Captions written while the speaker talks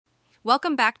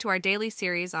Welcome back to our daily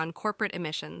series on corporate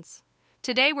emissions.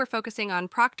 Today we're focusing on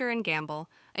Procter Gamble,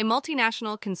 a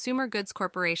multinational consumer goods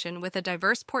corporation with a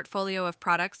diverse portfolio of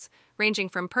products ranging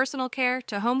from personal care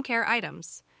to home care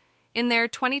items. In their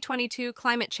 2022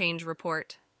 climate change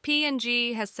report,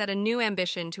 P&G has set a new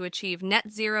ambition to achieve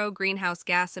net zero greenhouse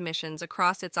gas emissions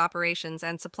across its operations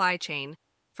and supply chain,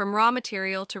 from raw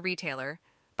material to retailer,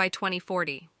 by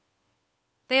 2040.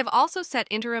 They have also set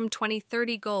interim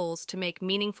 2030 goals to make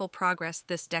meaningful progress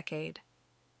this decade.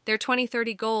 Their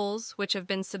 2030 goals, which have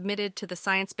been submitted to the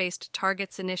Science-Based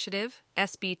Targets Initiative,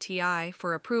 SBTI,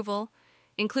 for approval,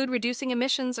 include reducing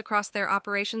emissions across their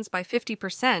operations by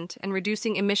 50% and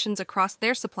reducing emissions across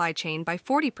their supply chain by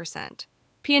 40%.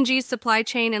 P&G's supply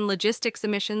chain and logistics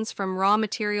emissions from raw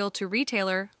material to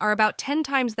retailer are about 10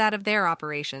 times that of their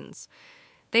operations.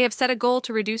 They have set a goal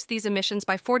to reduce these emissions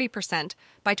by 40%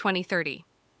 by 2030.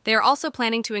 They are also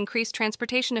planning to increase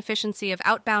transportation efficiency of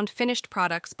outbound finished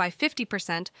products by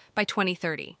 50% by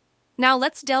 2030. Now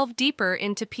let's delve deeper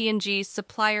into P&G's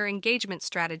supplier engagement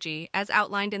strategy as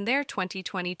outlined in their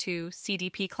 2022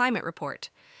 CDP climate report.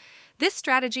 This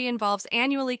strategy involves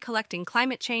annually collecting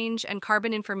climate change and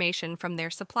carbon information from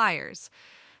their suppliers.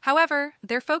 However,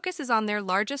 their focus is on their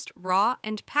largest raw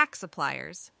and pack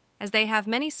suppliers, as they have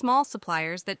many small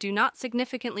suppliers that do not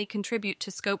significantly contribute to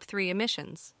Scope 3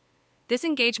 emissions. This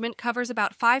engagement covers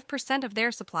about 5% of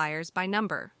their suppliers by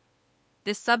number.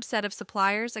 This subset of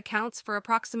suppliers accounts for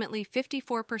approximately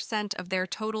 54% of their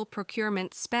total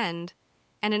procurement spend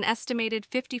and an estimated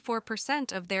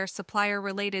 54% of their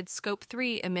supplier-related Scope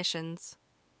 3 emissions.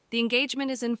 The engagement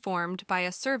is informed by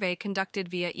a survey conducted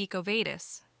via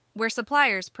EcoVadis, where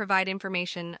suppliers provide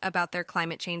information about their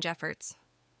climate change efforts.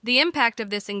 The impact of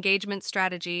this engagement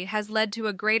strategy has led to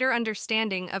a greater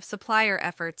understanding of supplier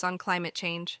efforts on climate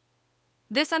change.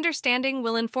 This understanding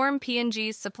will inform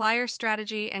P&G's supplier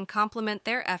strategy and complement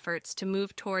their efforts to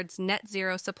move towards net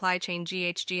zero supply chain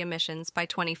GHG emissions by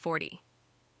 2040.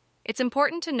 It's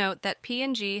important to note that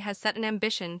P&G has set an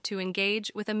ambition to engage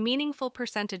with a meaningful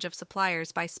percentage of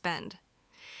suppliers by spend.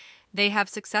 They have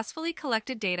successfully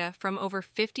collected data from over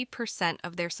 50%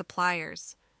 of their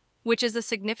suppliers, which is a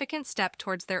significant step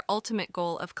towards their ultimate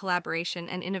goal of collaboration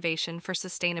and innovation for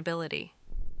sustainability.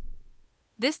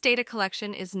 This data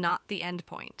collection is not the end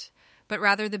point, but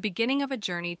rather the beginning of a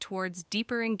journey towards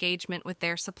deeper engagement with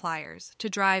their suppliers to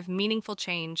drive meaningful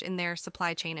change in their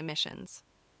supply chain emissions.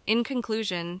 In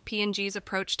conclusion, P&G's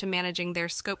approach to managing their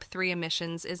Scope 3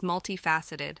 emissions is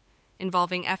multifaceted,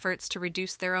 involving efforts to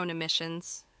reduce their own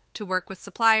emissions, to work with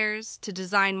suppliers, to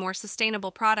design more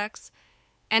sustainable products,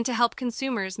 and to help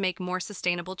consumers make more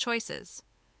sustainable choices.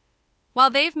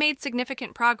 While they've made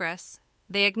significant progress,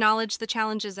 they acknowledge the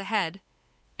challenges ahead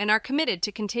and are committed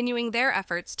to continuing their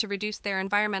efforts to reduce their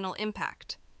environmental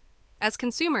impact. As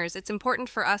consumers, it's important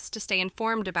for us to stay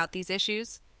informed about these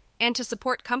issues and to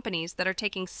support companies that are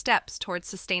taking steps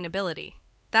towards sustainability.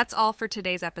 That's all for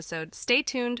today's episode. Stay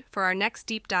tuned for our next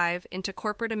deep dive into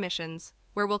corporate emissions,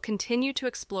 where we'll continue to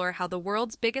explore how the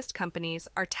world's biggest companies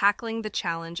are tackling the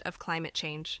challenge of climate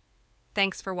change.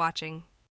 Thanks for watching.